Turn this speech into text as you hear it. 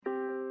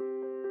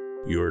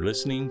You are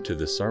listening to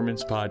the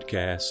Sermons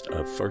Podcast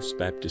of First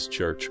Baptist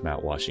Church,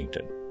 Mount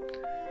Washington.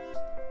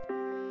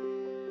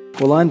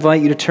 Well, I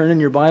invite you to turn in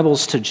your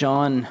Bibles to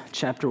John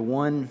chapter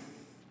 1.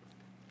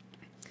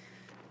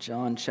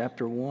 John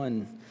chapter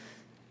 1.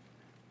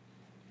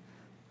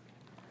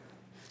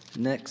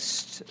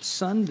 Next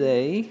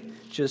Sunday,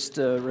 just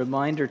a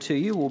reminder to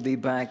you, we'll be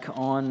back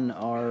on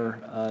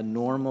our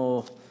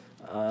normal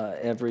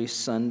every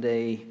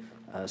Sunday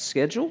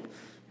schedule.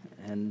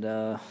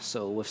 And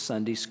so with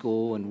Sunday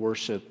school and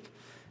worship.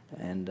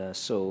 And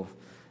so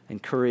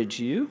encourage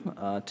you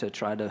to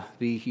try to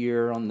be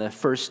here on the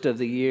first of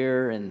the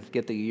year and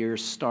get the year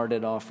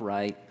started off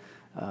right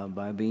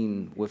by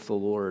being with the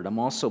Lord. I'm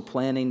also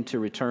planning to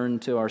return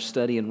to our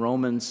study in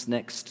Romans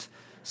next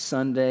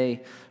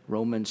Sunday,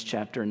 Romans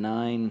chapter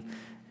 9.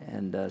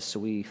 And so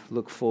we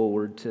look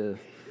forward to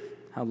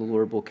how the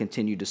Lord will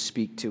continue to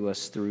speak to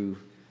us through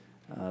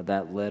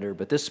that letter.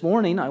 But this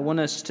morning, I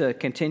want us to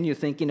continue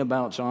thinking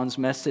about John's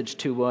message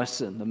to us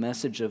and the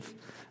message of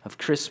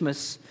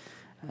Christmas.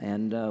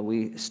 And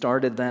we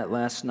started that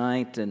last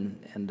night, and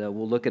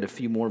we'll look at a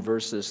few more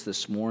verses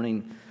this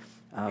morning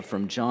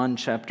from John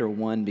chapter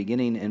 1,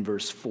 beginning in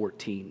verse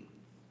 14.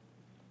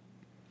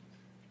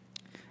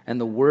 And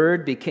the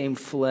Word became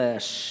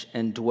flesh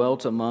and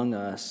dwelt among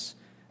us,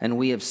 and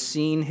we have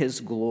seen His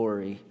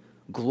glory,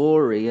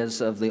 glory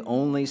as of the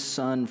only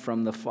Son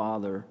from the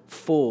Father,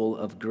 full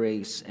of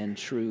grace and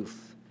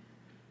truth.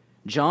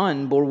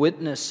 John bore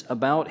witness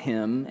about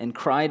Him and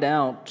cried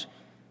out,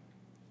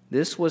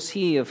 "This was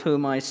He of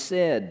whom I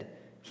said,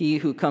 'He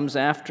who comes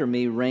after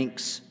me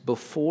ranks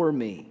before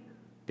me,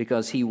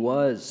 because He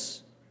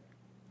was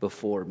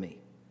before me.'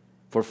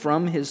 For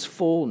from His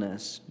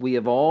fullness we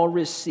have all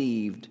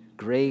received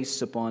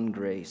grace upon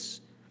grace.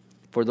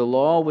 For the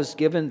law was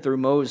given through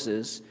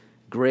Moses,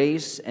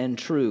 grace and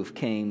truth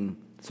came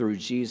through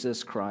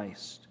Jesus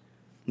Christ.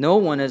 No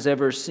one has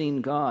ever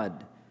seen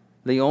God,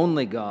 the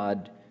only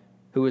God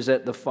who is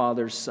at the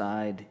Father's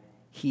side.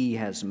 He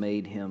has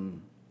made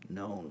Him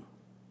known."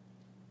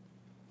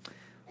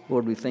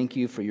 Lord, we thank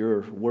You for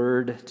Your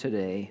word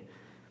today.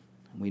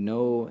 We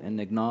know and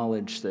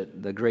acknowledge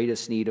that the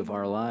greatest need of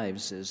our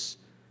lives is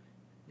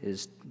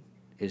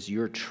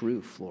Your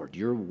truth, Lord,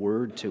 Your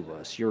word to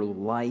us, Your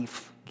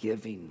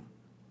life-giving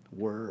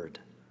word.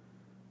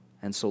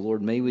 And so,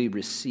 Lord, may we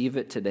receive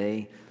it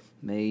today.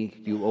 May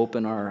You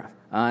open our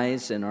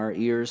eyes and our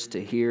ears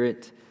to hear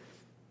it,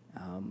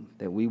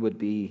 that we would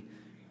be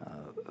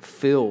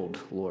filled,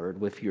 Lord,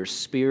 with Your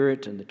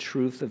Spirit and the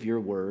truth of Your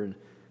word,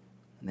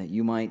 and that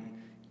You might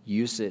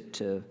use it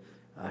to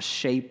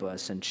shape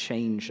us and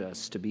change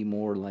us to be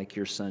more like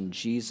Your Son,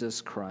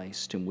 Jesus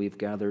Christ, whom we've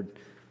gathered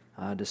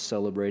to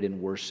celebrate and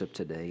worship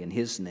today. In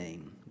His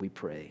name we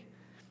pray.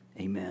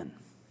 Amen.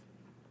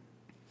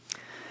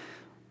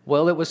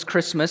 Well, it was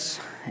Christmas,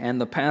 and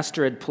the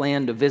pastor had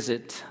planned to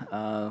visit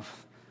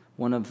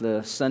one of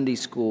the Sunday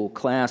school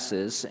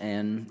classes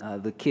and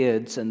the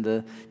kids, and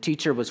the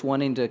teacher was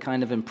wanting to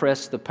kind of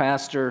impress the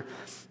pastor,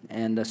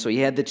 and so he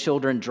had the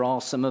children draw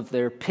some of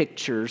their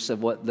pictures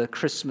of what the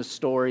Christmas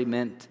story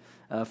meant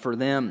for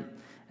them.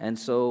 And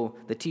so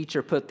the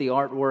teacher put the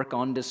artwork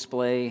on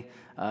display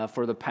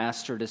for the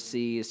pastor to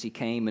see as he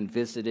came and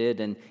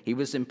visited, and he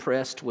was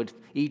impressed with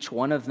each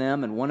one of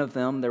them. And one of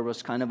them, there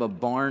was kind of a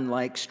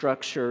barn-like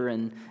structure,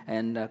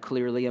 and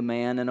clearly a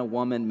man and a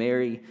woman,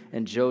 Mary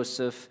and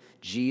Joseph,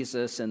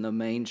 Jesus in the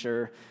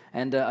manger.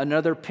 And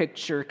another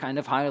picture kind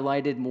of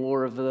highlighted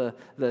more of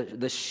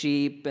the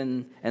sheep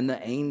and the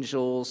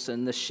angels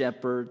and the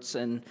shepherds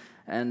and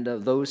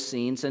those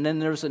scenes. And then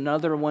there's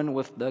another one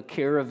with the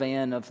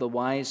caravan of the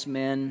wise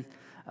men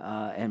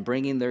and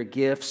bringing their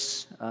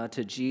gifts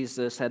to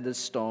Jesus, had the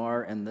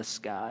star and the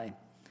sky.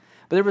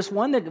 But there was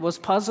one that was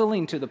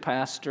puzzling to the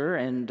pastor,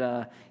 and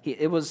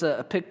it was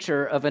a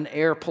picture of an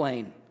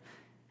airplane.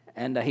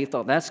 And he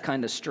thought, that's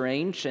kind of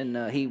strange,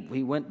 and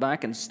he went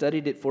back and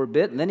studied it for a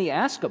bit, and then he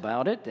asked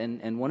about it,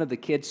 and one of the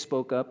kids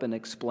spoke up and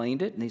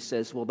explained it, and he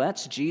says, well,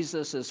 that's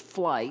Jesus'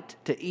 flight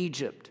to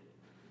Egypt.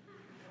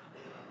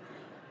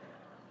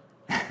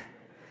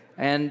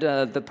 And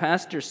the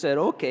pastor said,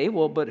 okay,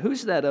 well, but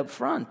who's that up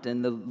front?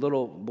 And the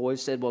little boy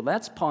said, well,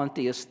 that's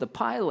Pontius the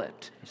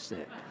Pilate, he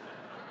said.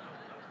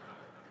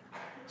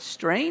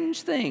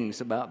 Strange things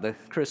about the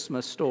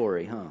Christmas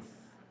story, huh?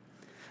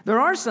 There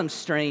are some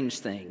strange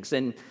things,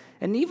 and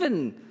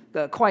even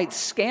quite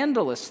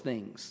scandalous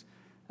things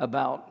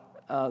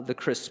about the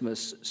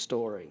Christmas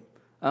story.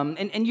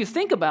 And you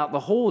think about the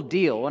whole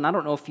deal, and I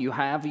don't know if you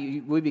have,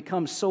 we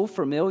become so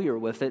familiar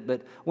with it,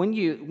 but when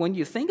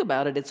you think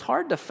about it, it's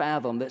hard to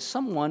fathom that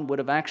someone would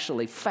have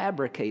actually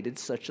fabricated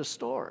such a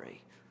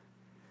story.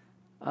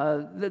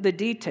 The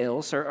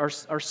details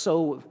are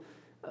so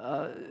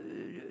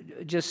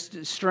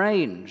just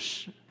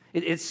strange.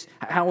 It's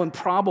how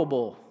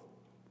improbable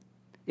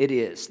it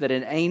is that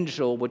an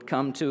angel would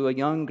come to a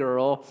young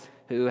girl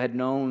who had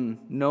known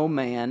no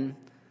man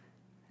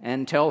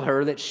and tell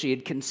her that she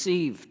had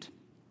conceived.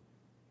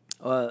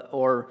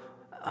 Or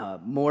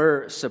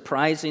more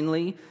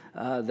surprisingly,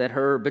 that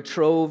her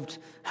betrothed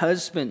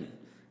husband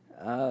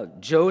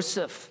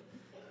Joseph,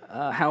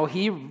 how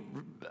he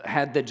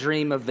had the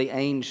dream of the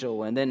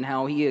angel, and then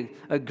how he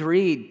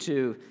agreed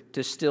to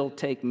still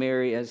take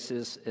Mary as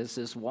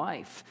his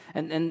wife.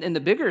 And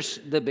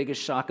the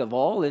biggest shock of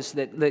all is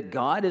that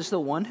God is the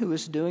one who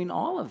is doing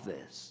all of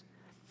this.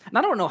 And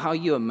I don't know how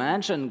you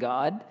imagine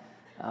God,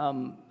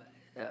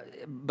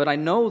 but I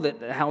know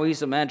that how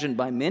he's imagined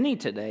by many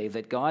today,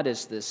 that God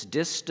is this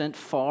distant,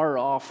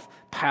 far-off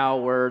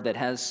power that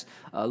has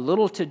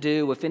little to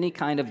do with any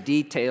kind of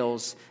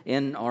details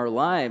in our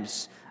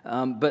lives.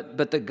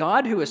 But the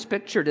God who is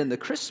pictured in the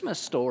Christmas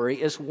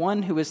story is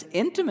one who is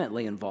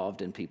intimately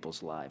involved in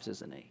people's lives,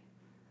 isn't he?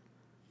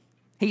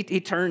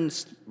 He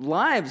turns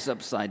lives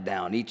upside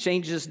down. He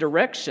changes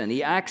direction.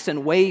 He acts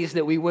in ways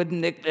that we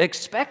wouldn't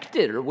expect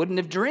it or wouldn't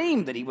have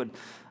dreamed that he would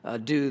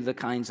do the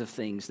kinds of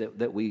things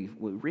that we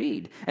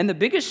read. And the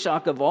biggest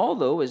shock of all,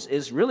 though,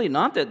 is really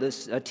not that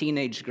this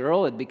teenage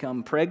girl had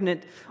become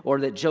pregnant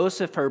or that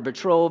Joseph, her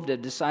betrothed,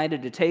 had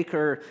decided to take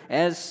her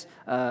as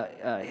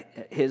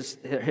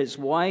his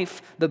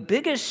wife. The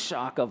biggest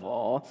shock of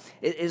all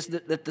is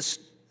that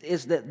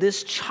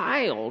this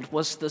child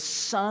was the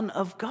Son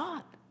of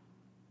God.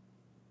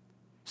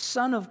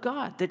 Son of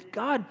God, that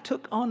God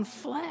took on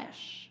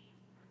flesh.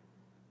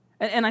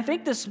 And I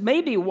think this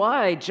may be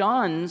why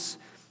John's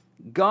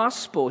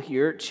gospel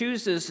here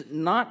chooses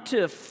not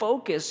to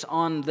focus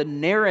on the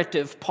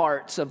narrative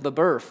parts of the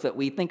birth that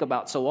we think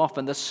about so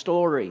often, the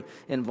story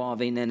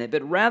involving in it,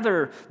 but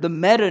rather the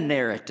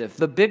meta-narrative,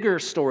 the bigger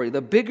story,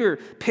 the bigger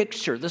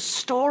picture, the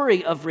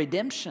story of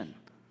redemption.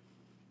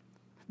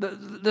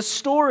 The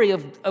story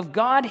of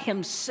God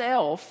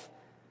himself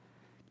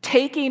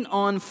taking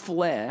on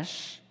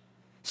flesh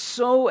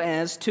so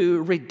as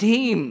to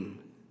redeem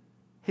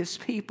his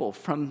people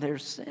from their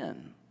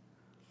sin.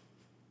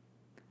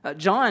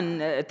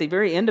 John, at the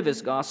very end of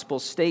his gospel,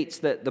 states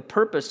that the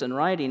purpose in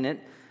writing it,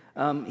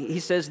 he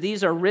says,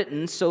 these are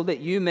written so that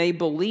you may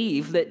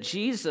believe that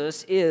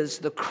Jesus is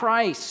the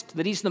Christ,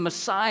 that he's the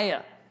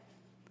Messiah,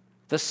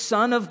 the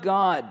Son of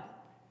God,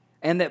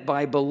 and that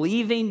by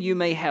believing you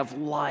may have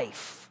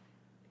life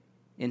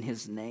in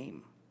his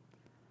name.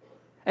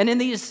 And in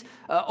these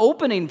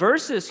opening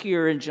verses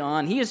here in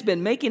John, he has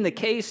been making the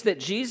case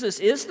that Jesus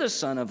is the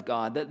Son of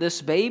God, that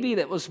this baby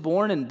that was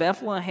born in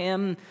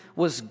Bethlehem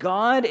was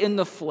God in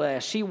the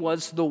flesh. He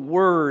was the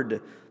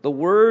Word. The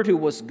Word who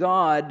was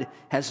God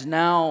has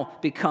now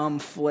become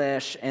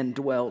flesh and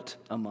dwelt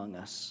among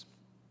us.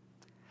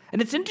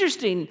 And it's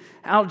interesting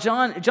how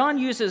John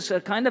uses a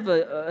kind of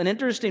an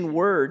interesting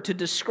word to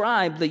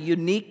describe the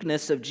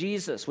uniqueness of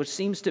Jesus, which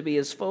seems to be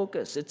his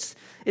focus. It's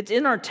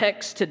in our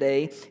text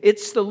today.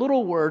 It's the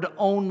little word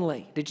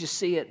only. Did you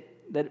see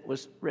it, that it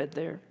was read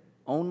there?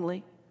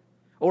 Only?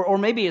 Or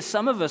maybe as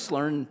some of us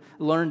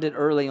learned it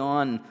early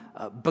on,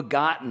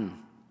 begotten.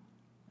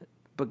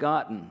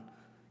 Begotten.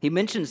 He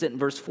mentions it in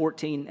verse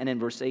 14 and in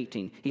verse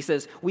 18. He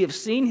says, we have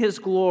seen his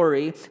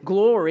glory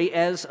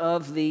as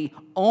of the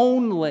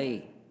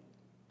only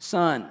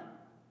Son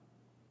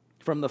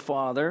from the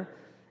Father.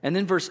 And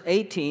then verse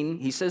 18,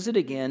 he says it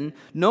again,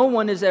 no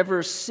one has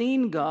ever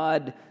seen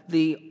God,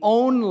 the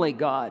only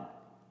God,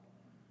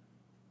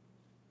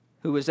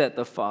 who is at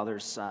the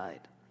Father's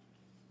side.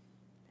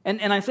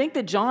 And I think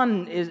that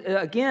John is,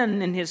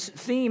 again, in his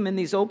theme in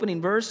these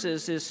opening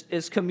verses,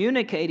 is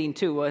communicating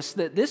to us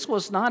that this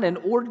was not an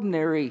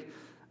ordinary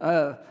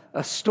a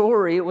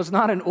story. It was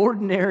not an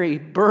ordinary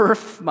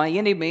birth by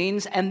any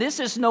means, and this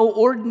is no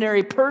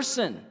ordinary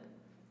person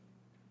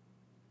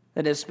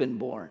that has been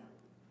born.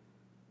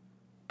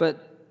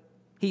 But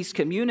he's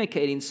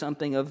communicating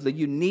something of the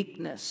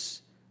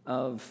uniqueness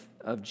of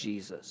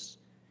Jesus.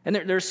 And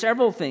there are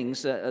several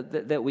things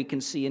that we can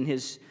see in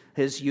his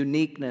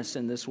uniqueness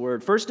in this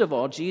word. First of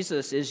all,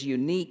 Jesus is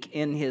unique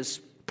in his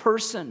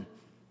person.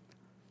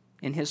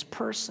 In his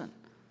person.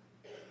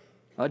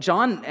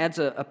 John adds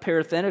a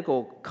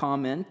parenthetical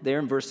comment there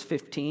in verse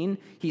 15.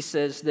 He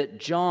says that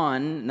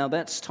John, now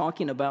that's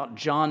talking about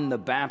John the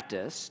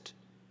Baptist.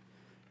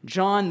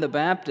 John the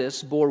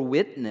Baptist bore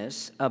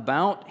witness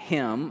about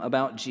him,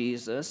 about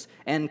Jesus,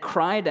 and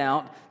cried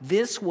out,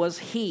 "This was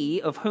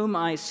he of whom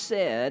I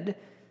said,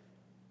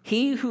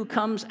 he who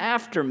comes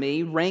after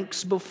me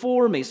ranks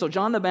before me." So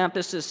John the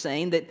Baptist is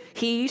saying that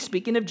he,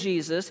 speaking of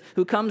Jesus,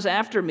 who comes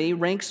after me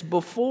ranks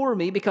before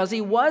me because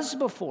he was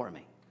before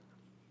me.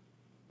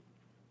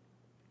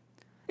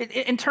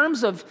 In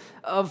terms of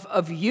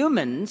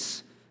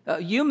humans,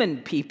 human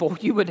people,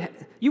 you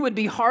would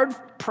be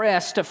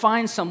hard-pressed to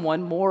find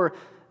someone more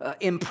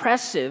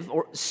impressive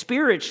or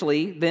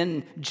spiritually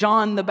than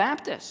John the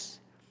Baptist.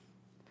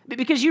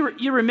 Because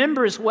you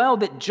remember as well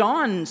that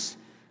John's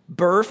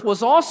birth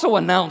was also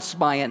announced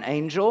by an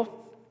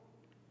angel.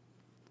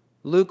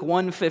 Luke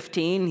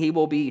 1:15, he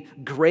will be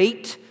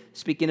great.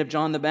 Speaking of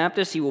John the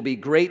Baptist, he will be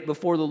great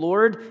before the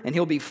Lord, and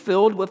he'll be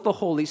filled with the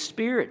Holy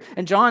Spirit.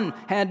 And John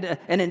had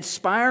an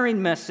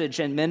inspiring message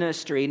and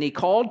ministry, and he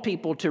called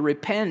people to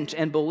repent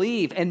and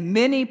believe, and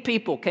many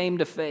people came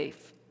to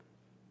faith.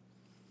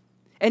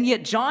 And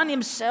yet John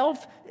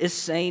himself is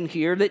saying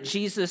here that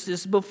Jesus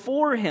is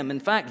before him.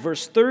 In fact,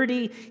 verse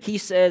 30, he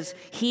says,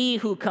 "He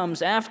who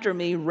comes after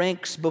me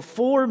ranks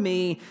before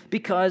me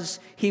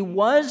because he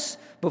was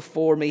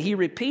before me." He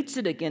repeats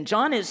it again.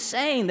 John is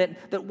saying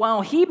that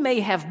while he may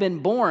have been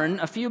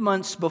born a few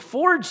months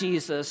before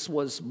Jesus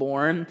was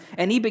born,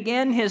 and he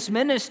began his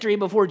ministry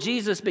before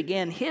Jesus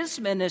began his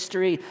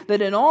ministry,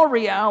 that in all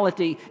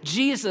reality,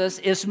 Jesus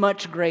is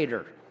much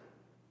greater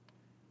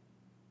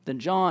than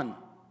John.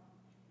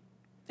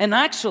 And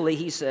actually,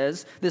 he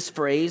says this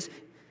phrase,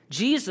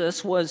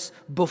 Jesus was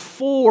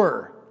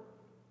before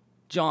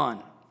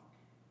John.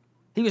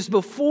 He was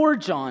before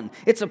John.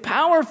 It's a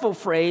powerful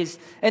phrase,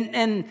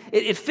 and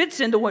it fits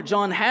into what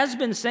John has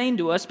been saying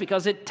to us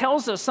because it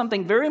tells us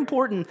something very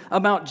important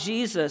about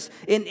Jesus.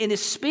 It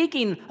is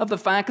speaking of the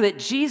fact that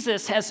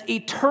Jesus has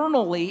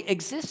eternally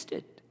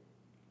existed.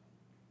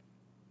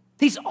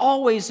 He's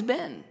always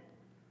been.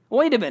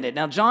 Wait a minute.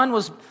 Now, John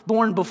was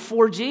born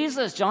before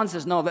Jesus. John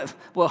says, no,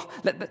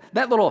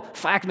 that little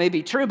fact may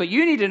be true, but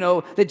you need to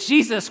know that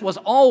Jesus was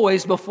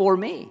always before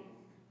me.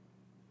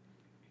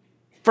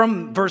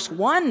 From verse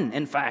 1,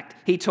 in fact,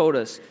 he told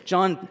us,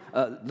 John,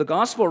 the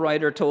gospel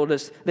writer, told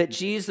us that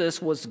Jesus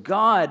was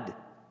God.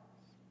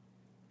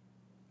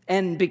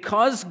 And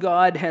because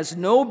God has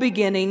no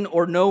beginning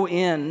or no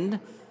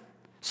end,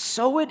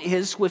 so it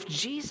is with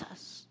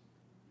Jesus.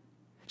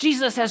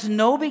 Jesus has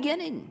no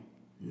beginning,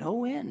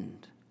 no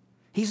end.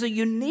 He's a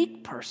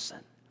unique person.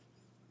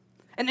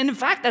 And in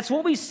fact, that's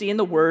what we see in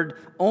the word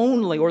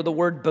only, or the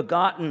word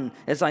begotten,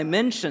 as I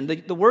mentioned.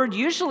 The word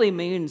usually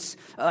means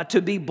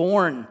to be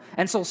born.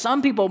 And so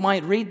some people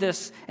might read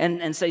this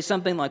and say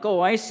something like,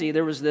 oh, I see,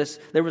 there was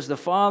the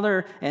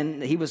Father,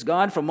 and he was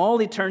God from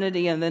all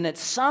eternity, and then at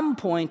some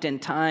point in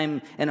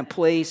time and a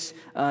place,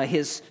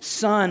 his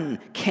Son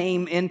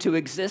came into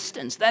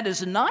existence. That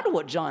is not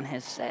what John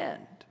has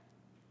said.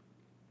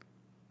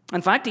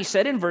 In fact, he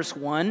said in verse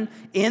 1,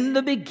 in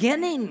the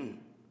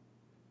beginning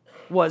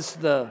was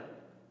the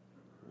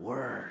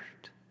Word.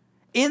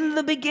 In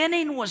the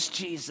beginning was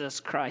Jesus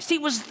Christ. He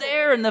was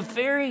there in the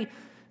very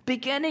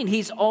beginning.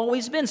 He's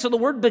always been. So the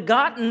word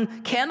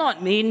begotten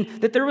cannot mean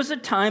that there was a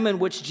time in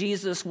which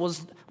Jesus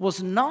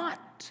was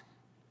not.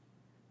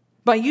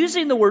 By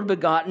using the word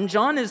begotten,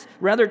 John is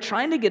rather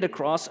trying to get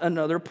across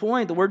another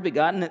point. The word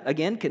begotten,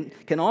 again,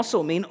 can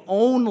also mean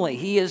only.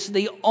 He is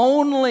the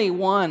only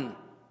one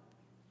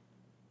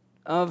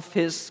of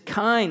his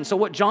kind. So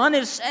what John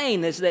is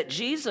saying is that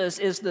Jesus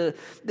is the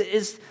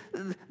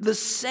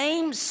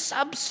same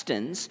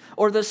substance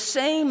or the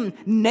same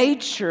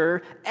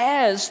nature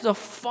as the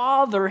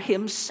Father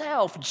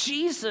himself.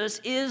 Jesus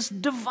is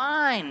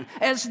divine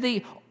as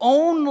the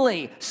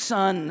only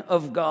Son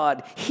of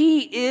God.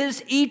 He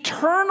is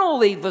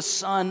eternally the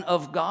Son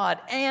of God,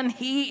 and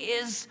he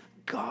is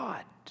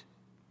God.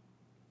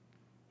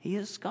 He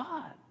is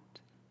God.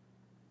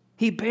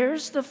 He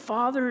bears the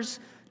Father's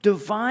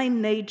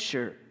divine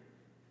nature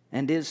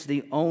and is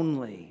the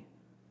only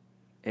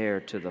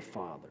heir to the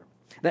Father.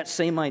 That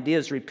same idea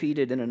is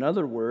repeated in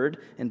another word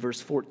in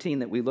verse 14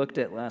 that we looked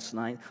at last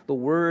night. The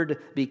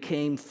Word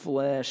became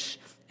flesh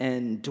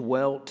and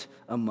dwelt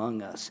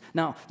among us.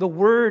 Now, the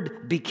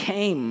word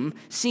became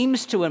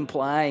seems to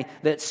imply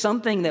that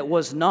something that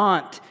was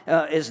not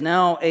is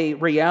now a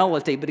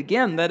reality. But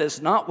again, that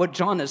is not what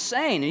John is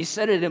saying. He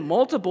said it in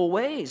multiple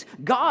ways.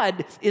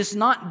 God is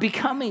not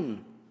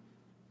becoming.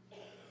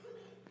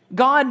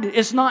 God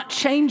is not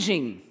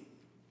changing.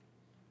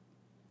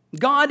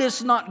 God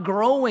is not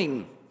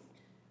growing.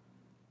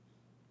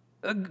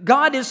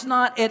 God is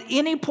not at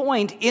any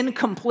point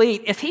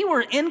incomplete. If he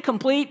were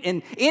incomplete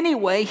in any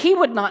way, he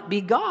would not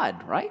be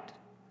God, right?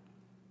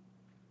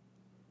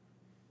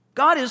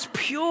 God is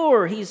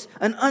pure. He's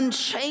an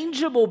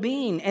unchangeable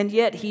being, and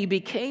yet he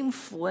became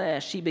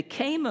flesh. He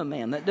became a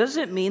man. That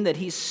doesn't mean that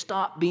he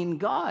stopped being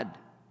God.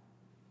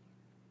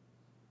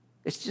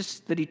 It's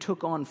just that he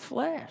took on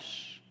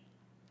flesh.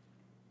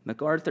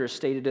 MacArthur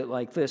stated it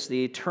like this: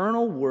 the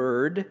eternal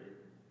Word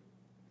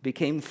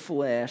became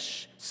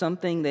flesh,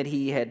 something that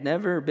he had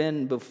never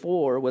been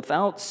before,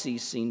 without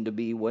ceasing to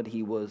be what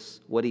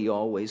he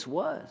always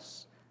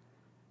was.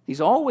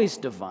 He's always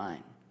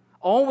divine,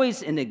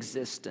 always in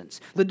existence.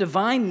 The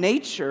divine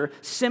nature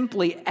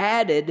simply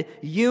added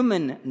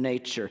human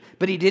nature,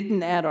 but he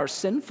didn't add our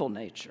sinful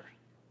nature.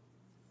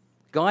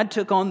 God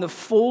took on the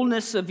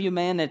fullness of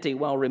humanity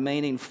while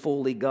remaining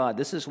fully God.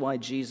 This is why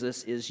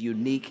Jesus is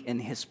unique in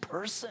his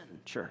person,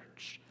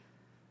 church.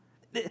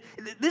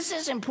 This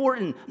is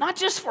important, not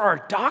just for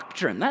our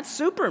doctrine. That's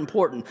super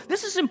important.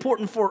 This is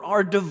important for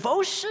our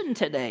devotion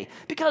today.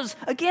 Because,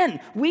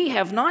 again, we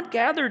have not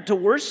gathered to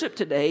worship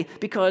today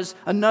because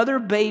another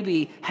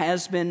baby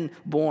has been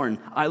born.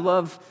 I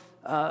love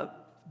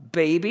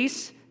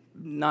babies.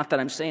 Not that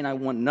I'm saying I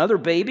want another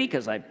baby,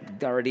 because I've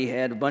already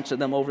had a bunch of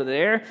them over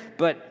there.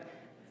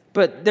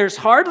 But there's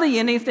hardly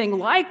anything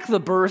like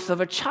the birth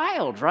of a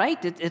child, right?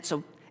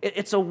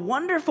 It's a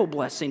wonderful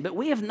blessing. But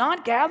we have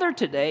not gathered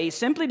today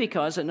simply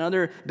because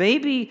another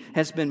baby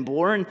has been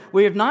born.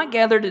 We have not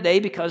gathered today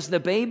because the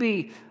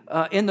baby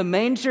in the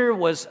manger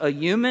was a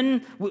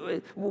human.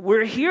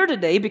 We're here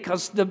today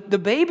because the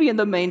baby in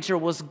the manger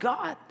was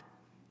God.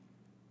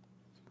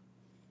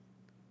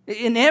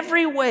 In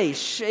every way,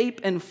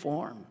 shape, and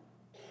form.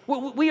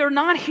 We are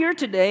not here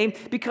today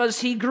because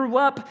he grew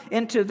up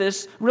into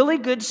this really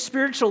good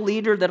spiritual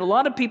leader that a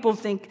lot of people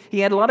think he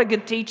had a lot of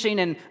good teaching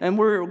and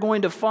we're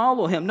going to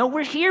follow him. No,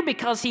 we're here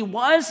because he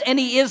was and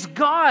he is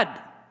God.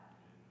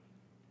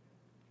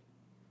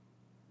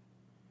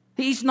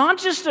 He's not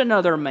just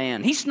another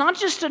man. He's not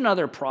just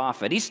another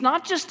prophet. He's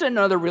not just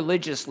another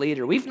religious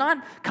leader. We've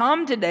not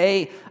come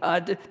today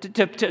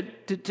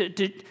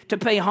to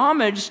pay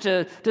homage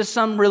to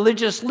some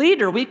religious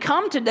leader. We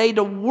come today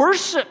to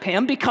worship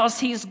him because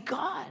he's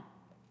God.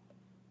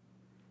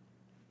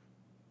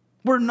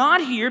 We're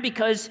not here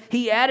because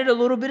he added a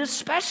little bit of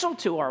special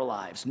to our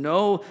lives.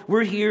 No,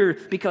 we're here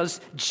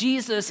because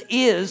Jesus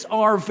is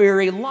our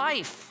very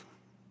life.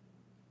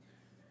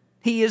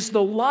 He is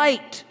the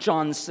light,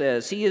 John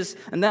says. He is,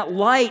 and that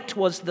light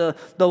was the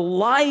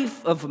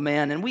life of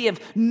man. And we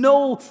have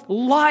no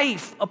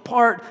life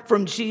apart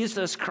from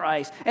Jesus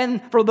Christ.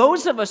 And for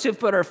those of us who've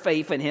put our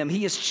faith in him,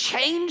 he has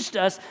changed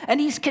us,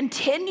 and he's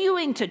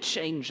continuing to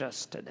change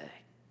us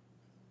today.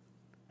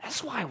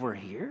 That's why we're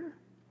here.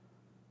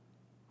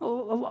 A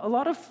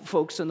lot of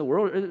folks in the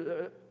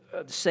world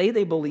say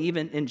they believe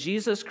in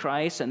Jesus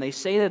Christ, and they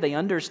say that they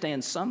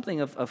understand something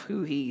of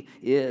who he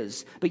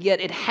is, but yet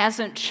it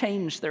hasn't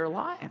changed their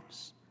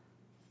lives.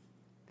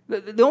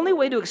 The only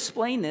way to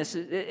explain this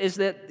is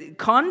that,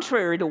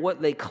 contrary to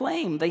what they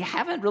claim, they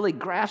haven't really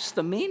grasped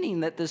the meaning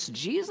that this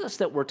Jesus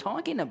that we're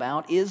talking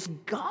about is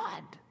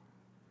God.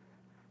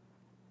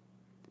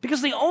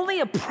 Because the only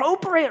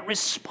appropriate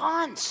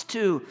response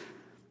to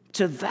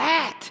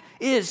that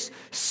is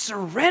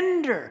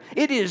surrender.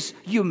 It is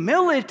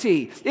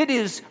humility. It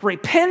is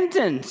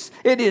repentance.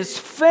 It is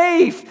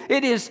faith.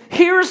 It is,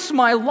 here's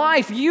my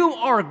life. You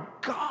are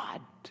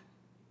God.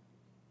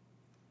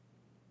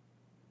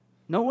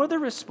 No other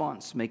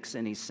response makes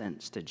any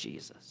sense to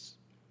Jesus.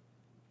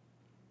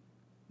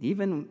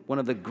 Even one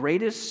of the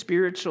greatest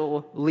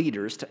spiritual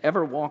leaders to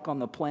ever walk on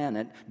the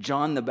planet,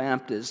 John the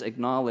Baptist,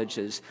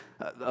 acknowledges,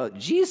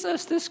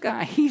 Jesus, this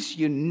guy, he's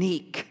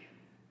unique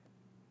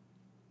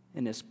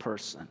in his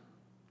person.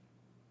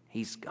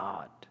 He's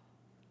God.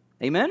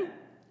 Amen?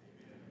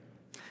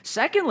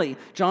 Secondly,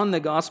 John the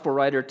gospel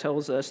writer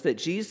tells us that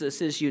Jesus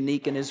is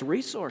unique in his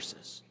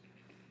resources.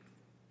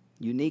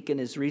 Unique in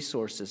his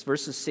resources.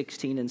 Verses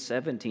 16 and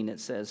 17, it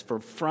says,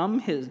 "For from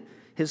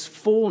his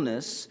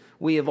fullness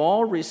we have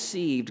all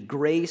received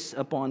grace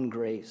upon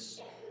grace.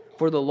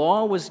 For the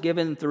law was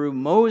given through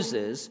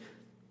Moses,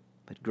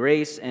 but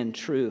grace and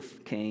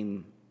truth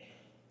came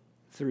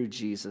through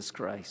Jesus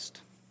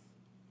Christ."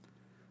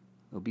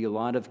 There'll be a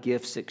lot of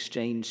gifts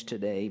exchanged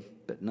today,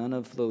 but none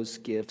of those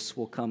gifts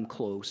will come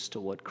close to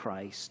what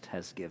Christ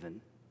has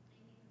given.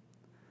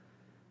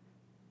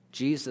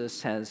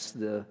 Jesus has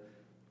the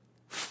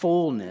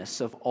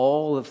fullness of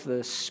all of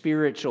the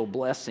spiritual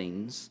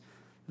blessings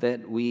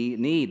that we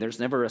need. There's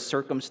never a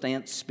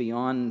circumstance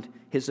beyond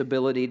his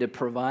ability to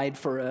provide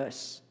for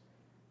us.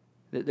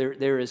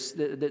 There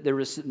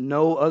is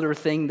no other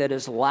thing that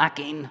is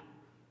lacking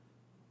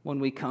when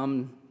we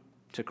come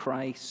to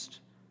Christ.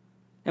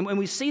 And when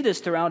we see this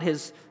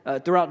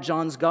throughout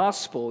John's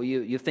gospel,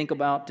 you think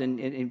about,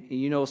 and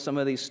you know some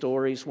of these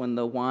stories when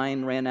the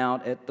wine ran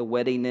out at the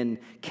wedding in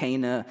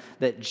Cana,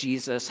 that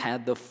Jesus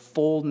had the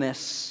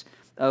fullness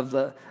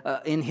of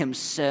in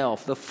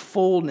himself, the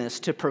fullness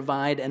to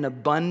provide an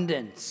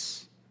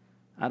abundance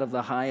out of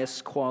the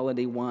highest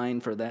quality wine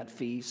for that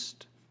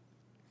feast.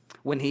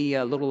 When he,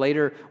 a little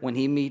later, when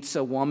he meets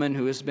a woman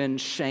who has been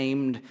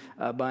shamed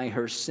by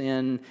her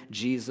sin,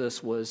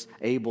 Jesus was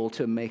able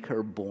to make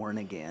her born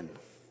again.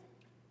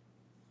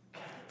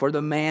 For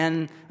the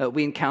man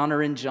we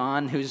encounter in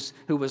John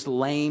who was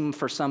lame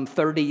for some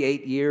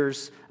 38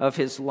 years of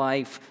his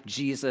life,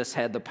 Jesus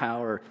had the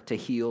power to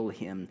heal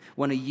him.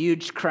 When a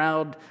huge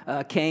crowd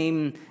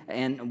came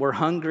and were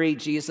hungry,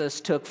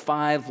 Jesus took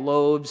 5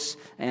 loaves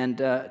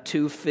and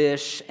 2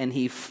 fish, and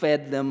he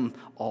fed them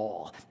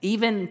all.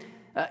 Even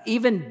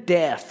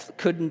death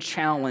couldn't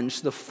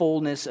challenge the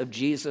fullness of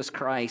Jesus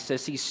Christ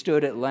as he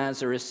stood at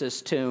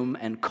Lazarus' tomb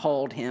and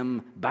called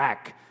him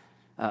back.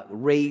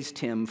 Raised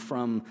him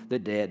from the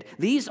dead.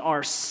 These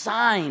are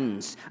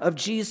signs of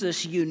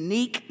Jesus'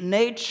 unique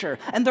nature,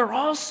 and they're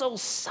also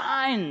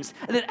signs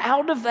that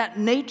out of that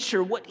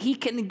nature, what he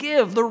can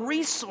give, the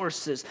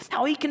resources,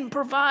 how he can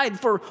provide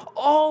for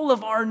all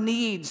of our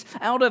needs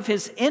out of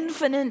his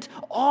infinite,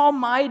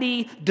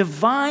 almighty,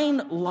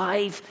 divine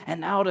life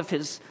and out of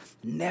his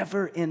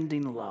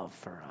never-ending love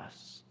for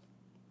us.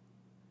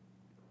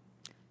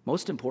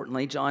 Most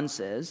importantly, John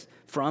says,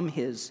 from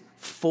his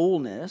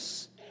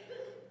fullness,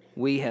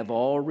 we have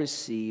all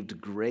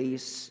received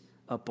grace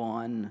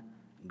upon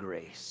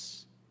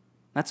grace.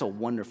 That's a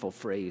wonderful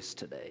phrase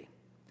today.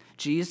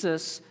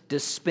 Jesus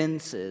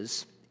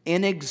dispenses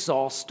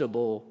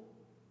inexhaustible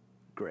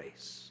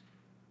grace.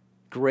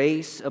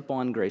 Grace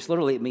upon grace.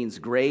 Literally, it means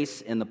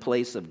grace in the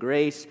place of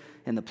grace,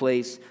 in the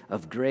place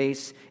of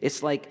grace.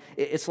 It's like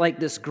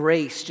this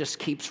grace just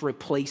keeps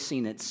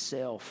replacing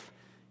itself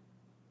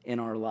in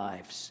our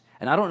lives.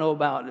 And I don't know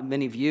about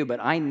many of you, but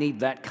I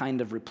need that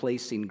kind of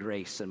replacing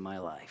grace in my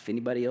life.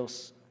 Anybody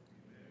else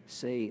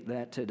say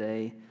that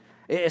today?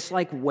 It's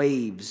like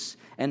waves,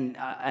 and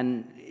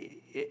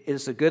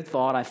it's a good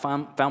thought. I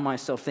found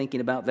myself thinking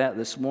about that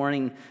this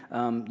morning.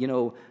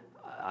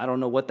 I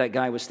don't know what that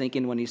guy was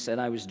thinking when he said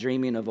I was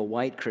dreaming of a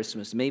white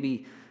Christmas.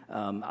 Maybe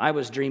I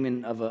was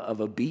dreaming of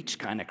a beach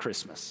kind of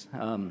Christmas,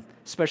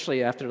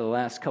 especially after the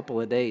last couple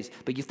of days.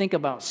 But you think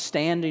about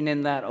standing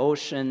in that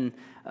ocean,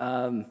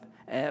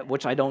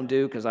 which I don't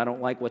do because I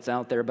don't like what's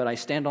out there, but I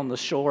stand on the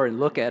shore and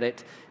look at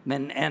it,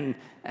 and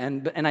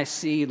I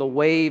see the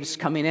waves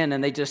coming in,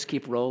 and they just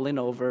keep rolling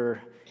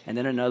over, and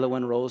then another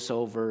one rolls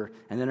over,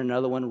 and then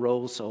another one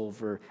rolls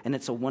over. And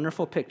it's a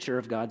wonderful picture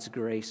of God's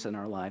grace in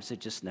our lives. It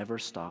just never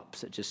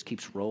stops. It just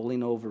keeps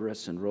rolling over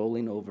us and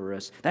rolling over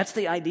us. That's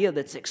the idea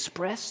that's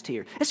expressed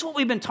here. It's what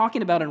we've been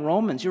talking about in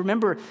Romans. You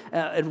remember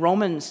in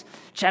Romans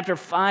chapter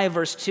 5,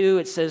 verse 2,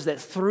 it says that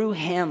through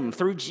him,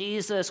 through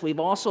Jesus, we've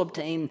also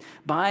obtained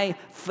by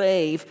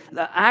faith,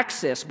 the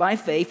access by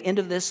faith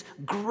into this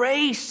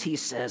grace, he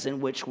says,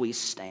 in which we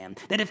stand.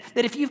 That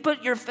if you've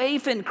put your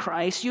faith in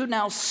Christ, you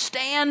now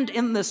stand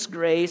in this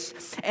grace,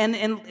 and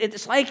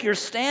it's like you're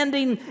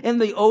standing in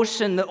the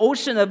ocean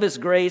of his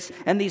grace,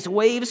 and these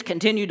waves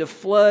continue to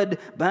flood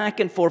back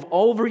and forth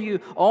all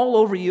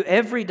over you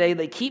every day.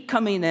 They keep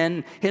coming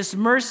in. His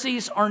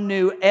mercies are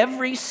new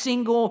every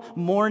single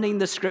morning.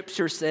 The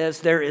scripture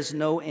says there is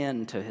no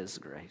end to his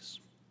grace.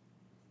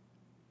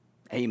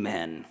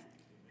 Amen.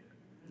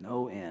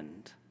 No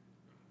end.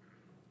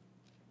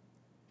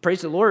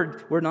 Praise the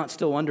Lord, we're not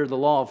still under the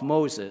law of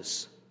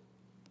Moses.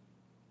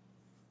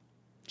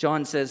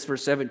 John says,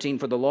 verse 17,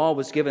 for the law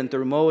was given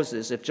through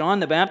Moses. If John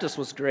the Baptist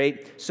was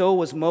great, so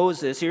was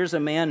Moses. Here's a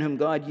man whom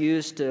God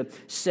used to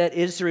set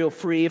Israel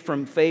free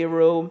from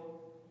Pharaoh,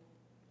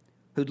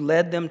 who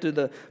led them to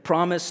the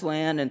promised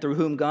land and through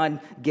whom God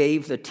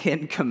gave the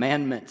 10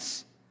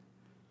 commandments.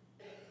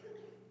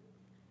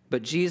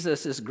 But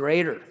Jesus is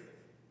greater.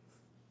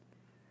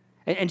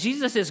 And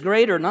Jesus is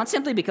greater not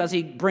simply because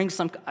he brings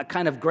a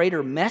kind of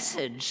greater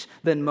message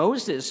than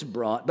Moses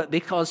brought, but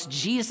because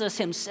Jesus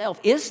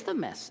himself is the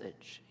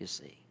message, you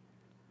see.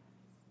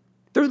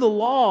 Through the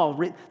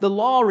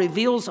law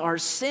reveals our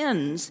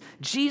sins.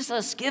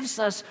 Jesus gives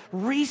us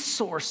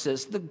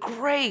resources, the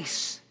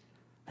grace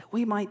that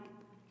we might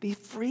be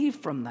free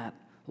from that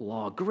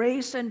law.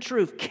 Grace and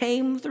truth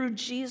came through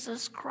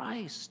Jesus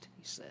Christ,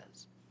 he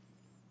says.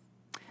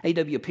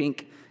 A.W.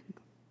 Pink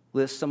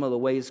lists some of the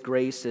ways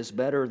grace is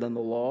better than the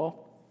law.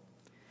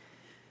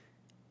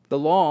 The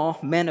law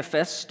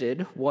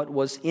manifested what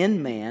was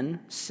in man,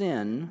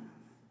 sin,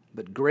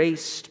 but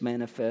grace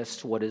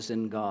manifests what is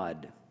in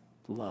God,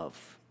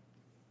 love.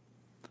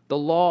 The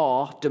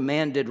law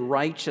demanded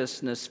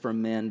righteousness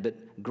from men,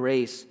 but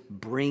grace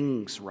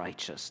brings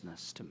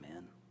righteousness to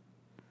men.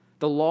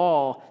 The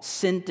law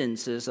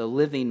sentences a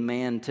living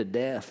man to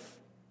death,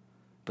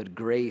 but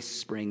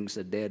grace brings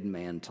a dead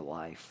man to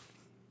life.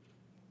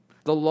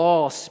 The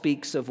law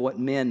speaks of what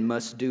men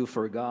must do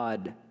for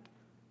God,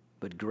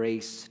 but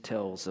grace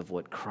tells of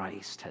what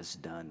Christ has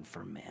done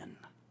for men.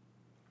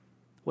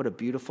 What a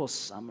beautiful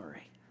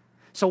summary.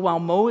 So while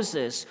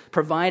Moses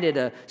provided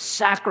a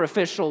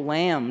sacrificial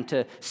lamb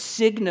to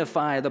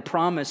signify the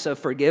promise of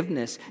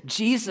forgiveness,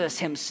 Jesus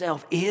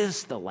himself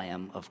is the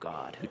Lamb of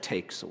God who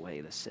takes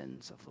away the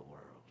sins of the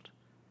world.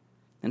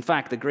 In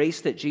fact, the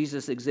grace that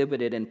Jesus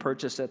exhibited and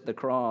purchased at the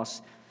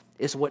cross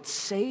is what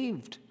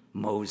saved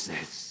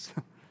Moses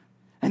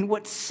and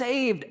what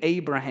saved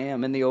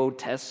Abraham in the Old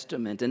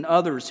Testament and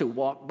others who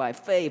walk by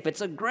faith.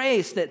 It's a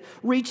grace that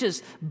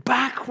reaches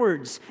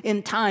backwards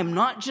in time,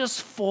 not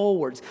just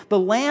forwards. The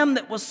Lamb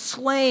that was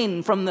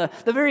slain from the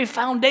very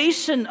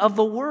foundation of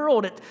the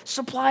world, it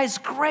supplies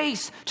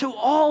grace to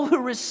all who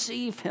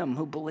receive him,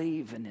 who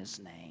believe in his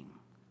name.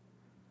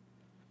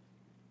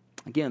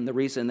 Again, the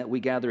reason that we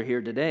gather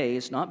here today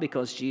is not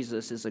because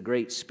Jesus is a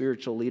great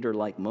spiritual leader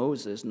like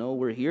Moses. No,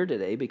 we're here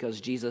today because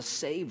Jesus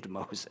saved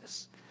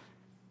Moses.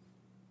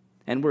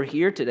 And we're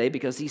here today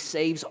because he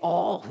saves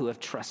all who have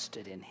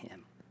trusted in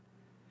him.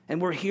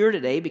 And we're here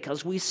today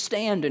because we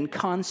stand in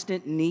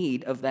constant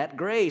need of that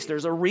grace.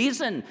 There's a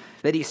reason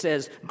that he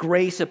says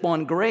grace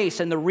upon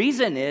grace, and the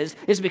reason is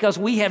because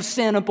we have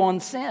sin upon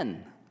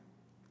sin.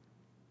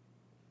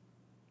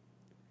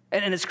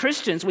 And as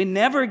Christians, we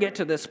never get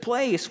to this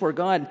place where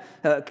God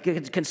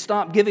can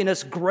stop giving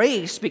us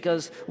grace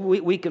because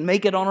we can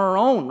make it on our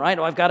own, right?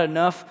 Oh, I've got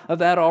enough of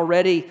that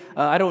already.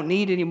 I don't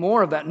need any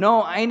more of that.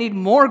 No, I need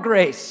more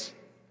grace.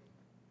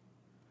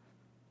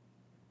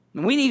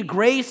 And we need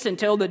grace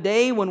until the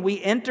day when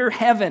we enter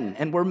heaven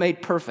and we're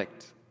made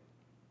perfect.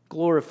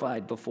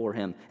 glorified before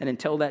him. And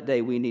until that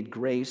day, we need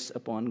grace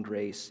upon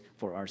grace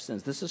for our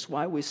sins. This is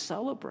why we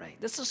celebrate.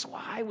 This is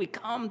why we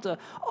come to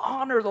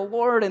honor the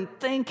Lord and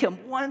thank him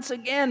once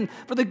again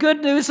for the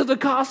good news of the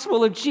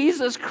gospel of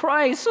Jesus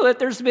Christ, so that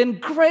there's been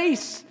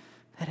grace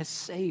that has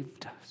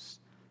saved us.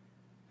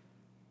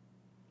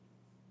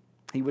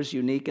 He was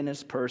unique in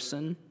his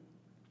person.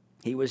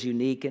 He was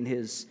unique in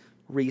his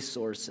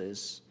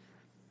resources.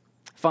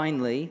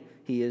 Finally,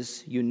 he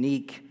is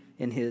unique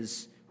in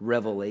his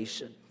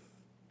revelation.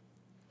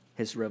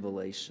 His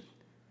revelation.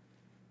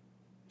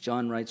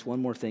 John writes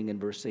one more thing in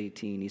verse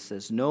 18. He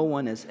says, "No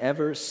one has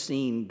ever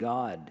seen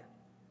God,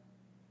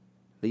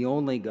 the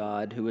only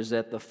God who is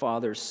at the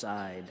Father's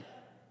side.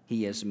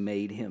 He has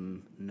made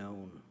him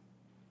known."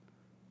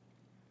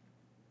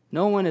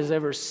 No one has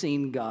ever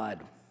seen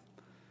God.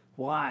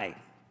 Why?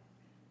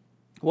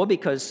 Well,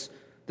 because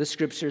the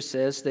Scripture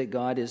says that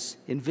God is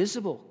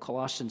invisible,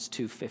 Colossians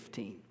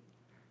 2:15.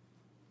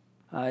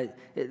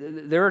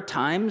 There are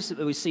times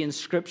that we see in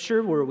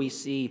Scripture where we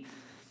see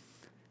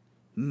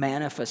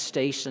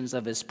manifestations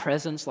of his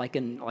presence, like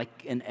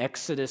in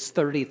Exodus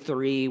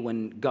 33,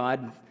 when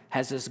God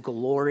has his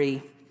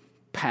glory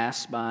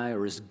pass by,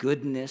 or his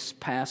goodness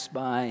pass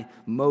by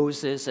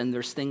Moses, and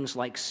there's things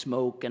like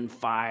smoke and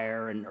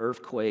fire and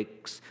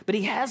earthquakes. But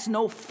he has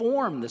no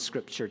form, the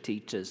Scripture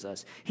teaches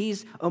us.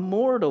 He's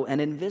immortal and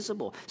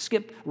invisible.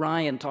 Skip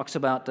Ryan talks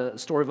about the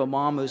story of a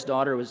mom whose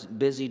daughter was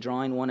busy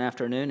drawing one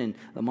afternoon, and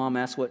the mom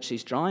asks what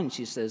she's drawing.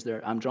 She says,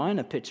 "I'm drawing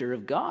a picture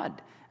of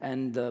God."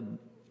 And the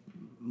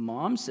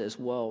mom says,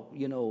 "Well,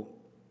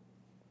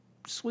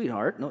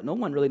 sweetheart, no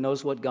one really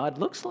knows what God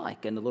looks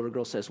like." And the little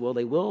girl says, "Well,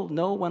 they will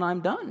know when I'm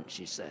done,"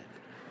 she said.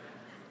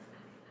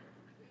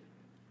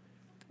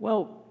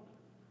 Well,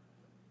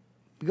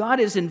 God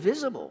is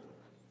invisible.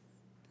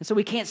 And so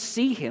we can't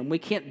see him. We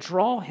can't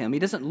draw him. He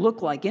doesn't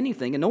look like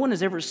anything. And no one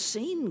has ever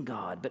seen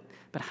God.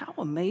 But how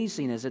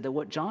amazing is it that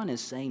what John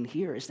is saying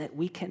here is that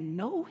we can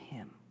know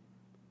him.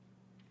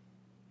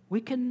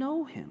 We can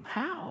know him.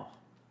 How?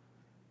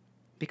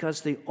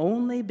 Because the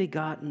only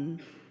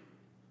begotten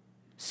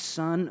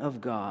Son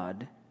of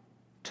God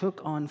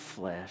took on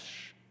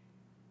flesh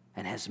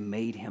and has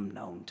made him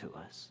known to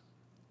us.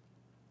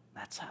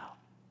 That's how.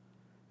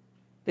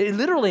 It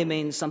literally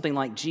means something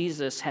like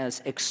Jesus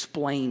has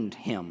explained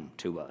him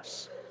to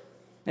us.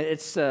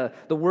 It's the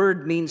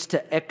word means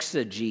to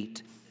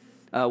exegete,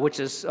 which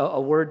is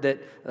a word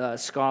that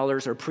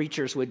scholars or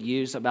preachers would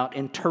use about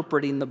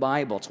interpreting the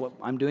Bible. It's what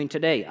I'm doing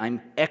today.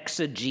 I'm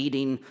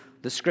exegeting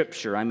the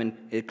Scripture. I'm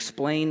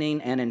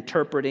explaining and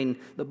interpreting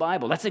the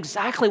Bible. That's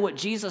exactly what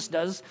Jesus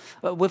does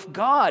with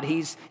God.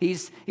 He's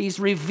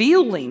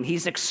revealing,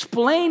 he's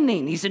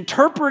explaining, he's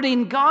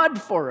interpreting God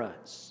for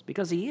us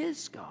because he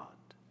is God.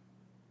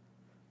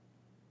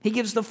 He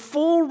gives the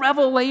full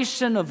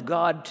revelation of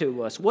God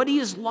to us, what he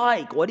is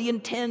like, what he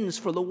intends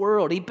for the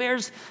world. He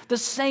bears the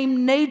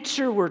same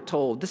nature, we're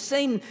told.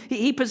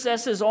 He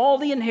possesses all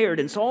the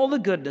inheritance, all the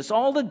goodness,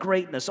 all the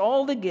greatness,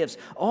 all the gifts,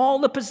 all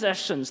the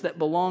possessions that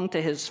belong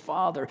to his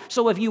Father.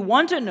 So if you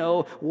want to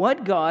know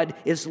what God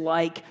is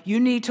like,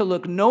 you need to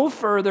look no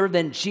further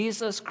than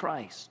Jesus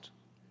Christ,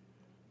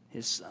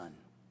 his Son.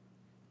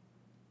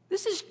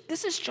 This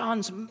is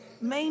John's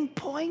main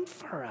point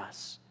for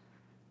us.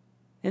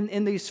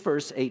 In these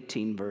first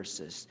 18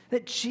 verses,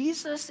 that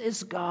Jesus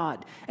is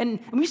God.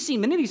 And we see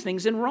many of these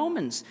things in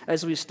Romans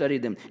as we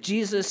studied them.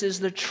 Jesus is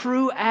the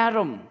true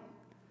Adam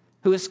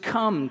who has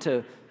come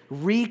to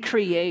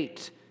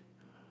recreate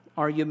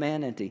our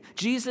humanity.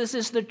 Jesus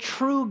is the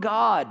true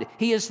God.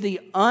 He is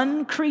the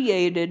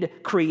uncreated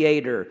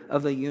creator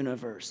of the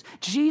universe.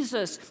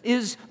 Jesus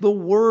is the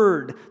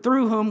Word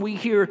through whom we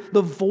hear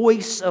the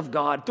voice of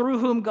God, through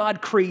whom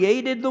God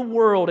created the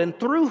world, and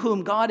through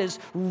whom God is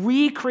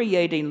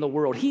recreating the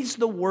world. He's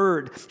the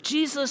Word.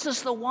 Jesus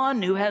is the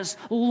one who has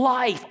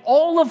life,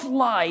 all of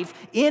life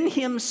in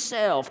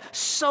himself,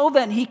 so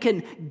that he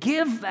can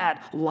give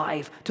that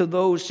life to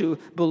those who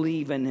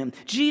believe in him.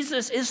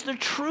 Jesus is the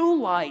true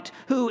light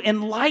who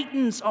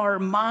enlightens our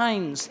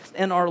minds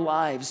and our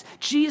lives.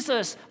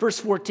 Jesus, verse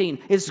 14,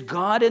 is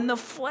God in the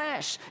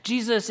flesh.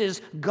 Jesus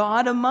is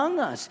God among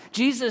us.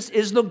 Jesus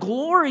is the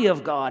glory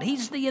of God.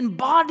 He's the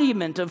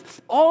embodiment of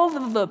all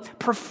of the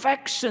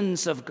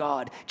perfections of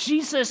God.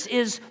 Jesus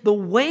is the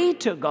way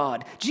to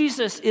God.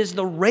 Jesus is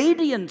the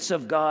radiance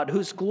of God,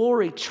 whose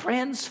glory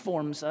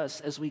transforms us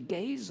as we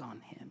gaze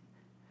on him.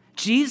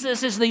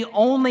 Jesus is the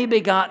only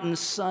begotten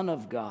Son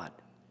of God,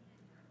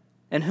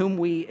 in whom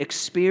we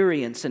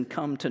experience and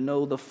come to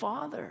know the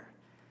Father.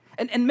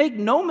 And make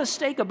no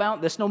mistake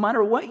about this, no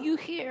matter what you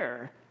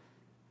hear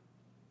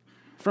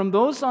from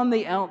those on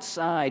the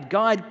outside,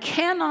 God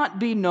cannot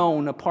be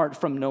known apart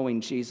from knowing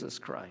Jesus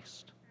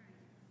Christ.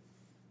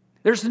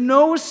 There's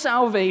no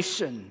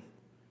salvation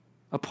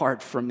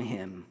apart from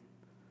him.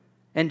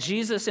 And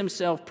Jesus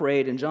himself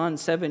prayed in John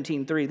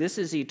 17:3, this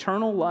is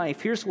eternal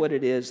life. Here's what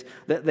it is,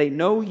 that they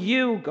know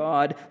you,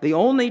 God, the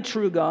only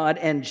true God,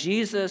 and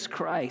Jesus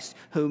Christ,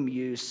 whom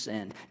you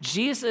sent.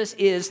 Jesus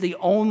is the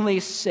only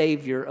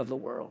Savior of the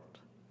world.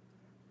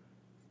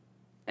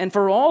 And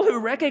for all who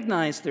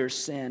recognize their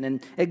sin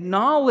and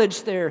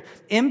acknowledge their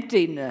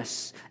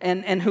emptiness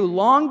and who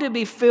long to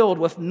be filled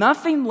with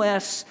nothing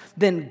less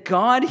than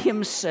God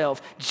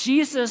Himself,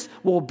 Jesus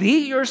will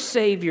be your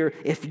Savior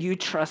if you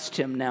trust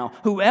Him now.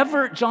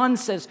 Whoever, John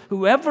says,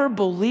 whoever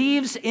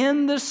believes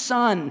in the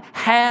Son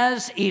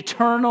has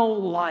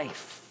eternal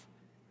life,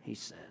 he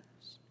says.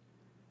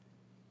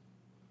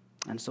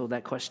 And so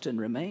that question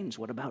remains,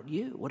 what about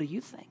you? What do you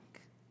think?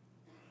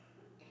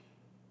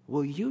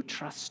 Will you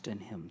trust in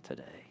Him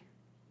today?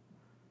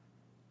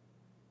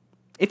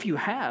 If you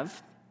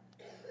have,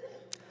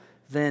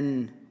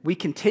 then we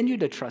continue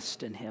to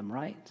trust in Him,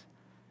 right?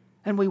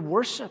 And we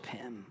worship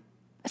Him.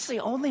 That's the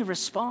only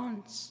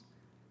response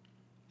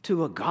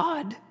to a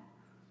God,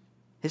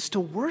 is to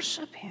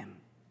worship Him.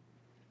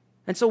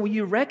 And so when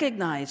you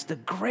recognize the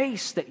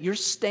grace that you're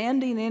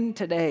standing in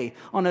today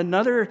on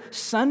another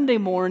Sunday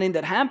morning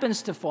that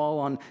happens to fall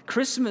on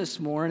Christmas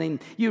morning,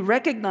 you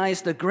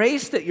recognize the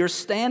grace that you're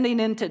standing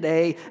in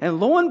today, and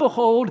lo and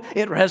behold,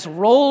 it has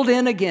rolled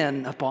in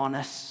again upon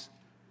us.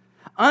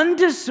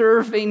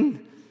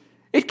 Undeserving,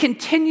 it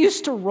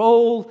continues to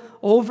roll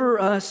over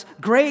us,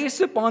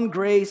 grace upon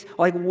grace,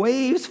 like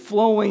waves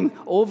flowing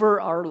over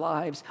our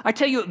lives. I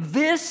tell you,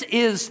 this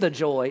is the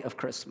joy of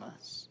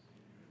Christmas.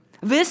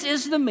 This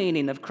is the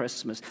meaning of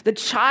Christmas. The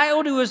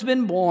child who has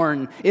been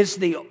born is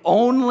the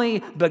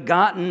only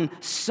begotten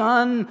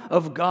Son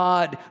of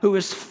God, who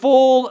is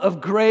full of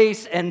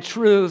grace and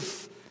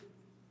truth,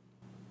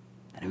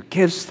 and who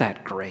gives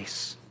that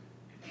grace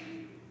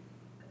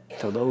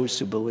to those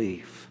who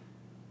believe.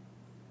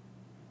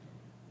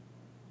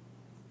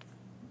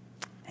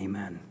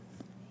 Amen.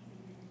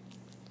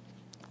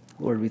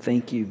 Lord, we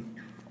thank You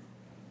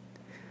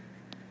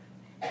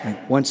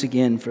once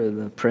again for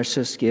the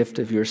precious gift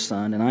of Your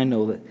Son. And I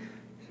know that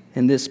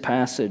in this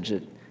passage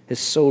it is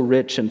so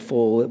rich and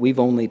full that we've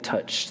only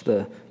touched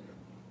the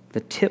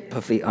tip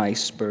of the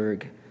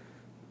iceberg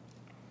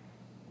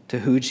to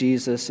who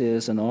Jesus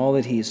is and all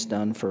that He's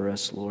done for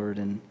us, Lord.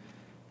 And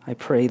I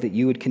pray that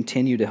You would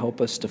continue to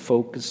help us to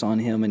focus on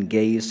Him and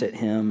gaze at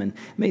Him. And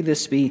may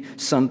this be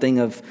something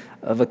of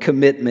a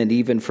commitment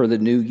even for the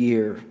new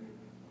year,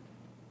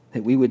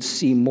 that we would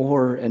see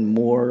more and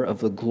more of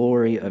the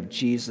glory of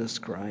Jesus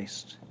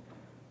Christ,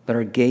 that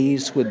our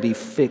gaze would be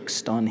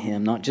fixed on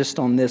Him, not just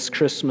on this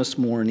Christmas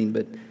morning,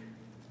 but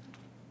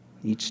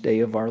each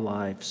day of our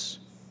lives.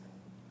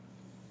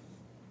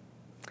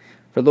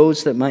 For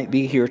those that might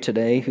be here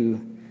today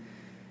who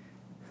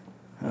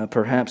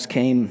perhaps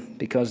came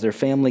because their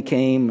family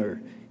came,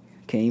 or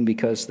came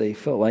because they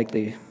felt like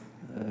they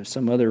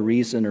some other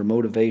reason or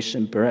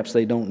motivation, perhaps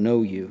they don't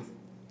know You,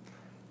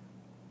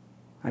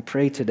 I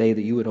pray today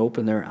that You would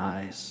open their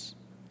eyes,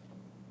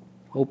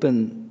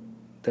 open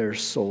their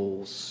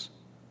souls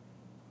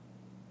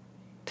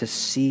to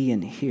see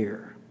and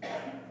hear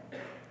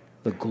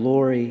the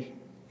glory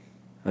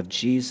of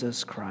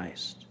Jesus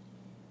Christ,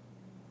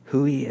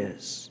 who He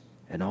is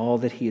and all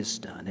that He has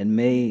done. And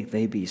may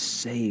they be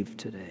saved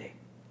today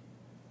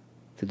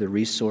through the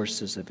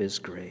resources of His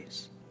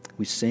grace.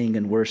 We sing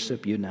and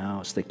worship You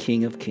now as the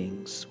King of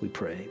Kings, we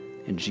pray.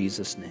 In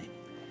Jesus' name,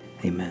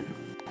 amen.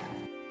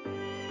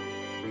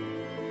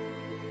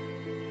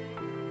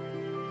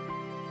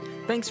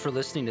 Thanks for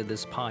listening to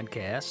this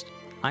podcast.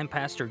 I'm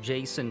Pastor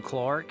Jason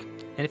Clark,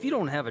 and if you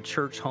don't have a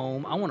church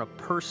home, I want to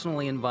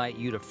personally invite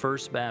you to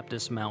First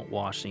Baptist Mount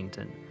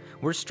Washington.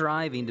 We're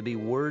striving to be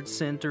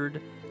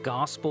word-centered,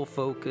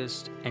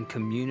 gospel-focused, and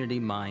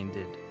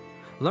community-minded.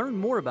 Learn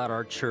more about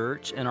our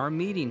church and our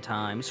meeting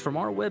times from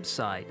our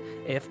website,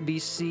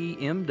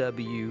 fbcmw.org.